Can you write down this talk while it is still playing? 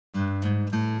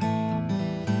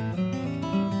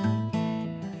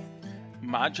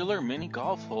Modular mini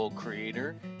golf hole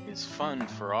creator is fun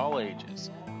for all ages,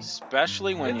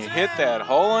 especially when you hit that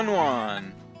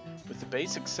hole-in-one. With a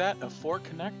basic set of 4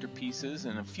 connector pieces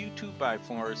and a few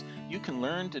 2x4s, you can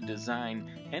learn to design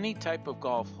any type of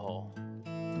golf hole.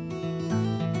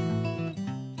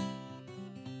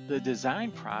 The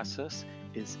design process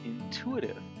is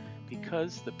intuitive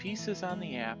because the pieces on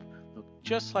the app look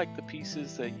just like the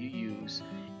pieces that you use,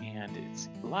 and it's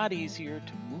a lot easier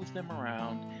to move them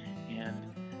around and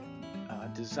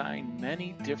design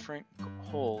many different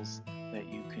holes that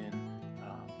you can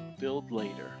build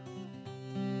later.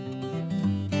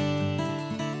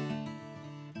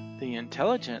 The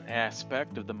intelligent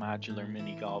aspect of the modular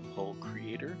mini golf hole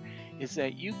creator is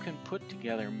that you can put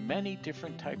together many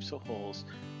different types of holes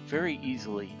very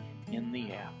easily in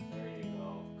the app.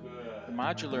 The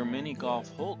modular mini golf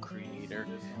hole creator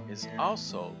is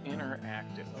also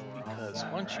interactive because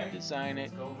once you design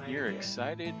it, you're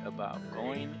excited about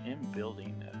going and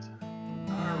building it.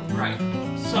 Alright,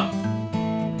 so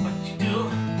what you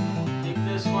do, take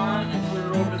this one and put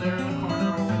it over there in the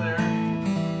corner over there.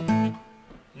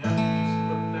 Yep, just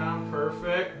put it down,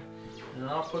 perfect. And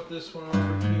I'll put this one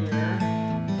over here.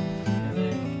 And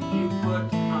then you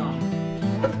put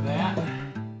that.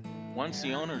 Once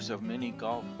the owners of Mini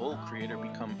Golf Hole Creator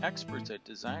become experts at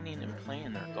designing and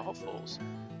playing their golf holes,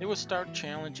 they will start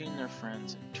challenging their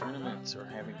friends in tournaments or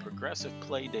having progressive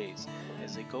play days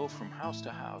as they go from house to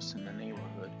house in the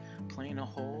neighborhood, playing a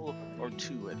hole or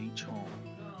 2 at each home.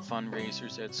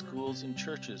 Fundraisers at schools and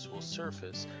churches will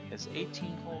surface as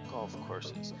 18-hole golf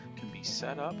courses can be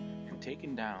set up and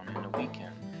taken down in a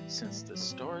weekend, since the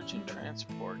storage and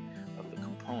transport of the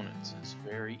components is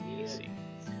very easy.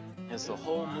 As the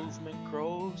whole movement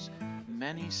grows,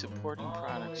 many supporting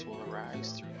products will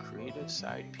arise through creative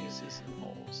side pieces and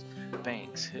holes.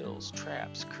 Banks, hills,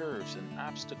 traps, curves, and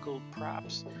obstacle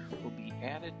props will be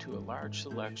added to a large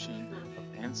selection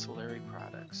of ancillary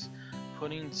products.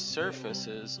 Putting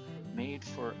surfaces made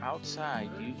for outside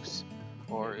use,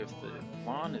 or if the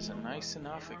lawn isn't nice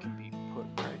enough, it can be put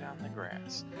right on the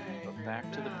grass. But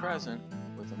back to the present,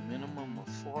 with a minimum of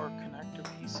 4 connector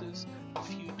pieces, a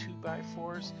few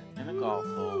 2x4s, and a golf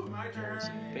hole, there is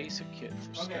a basic kit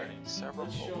for starting several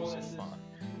holes of fun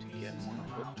to get one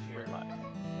hooked for life.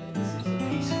 This is a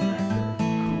piece connector.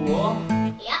 Cool?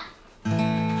 Yep.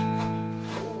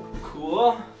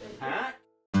 Cool.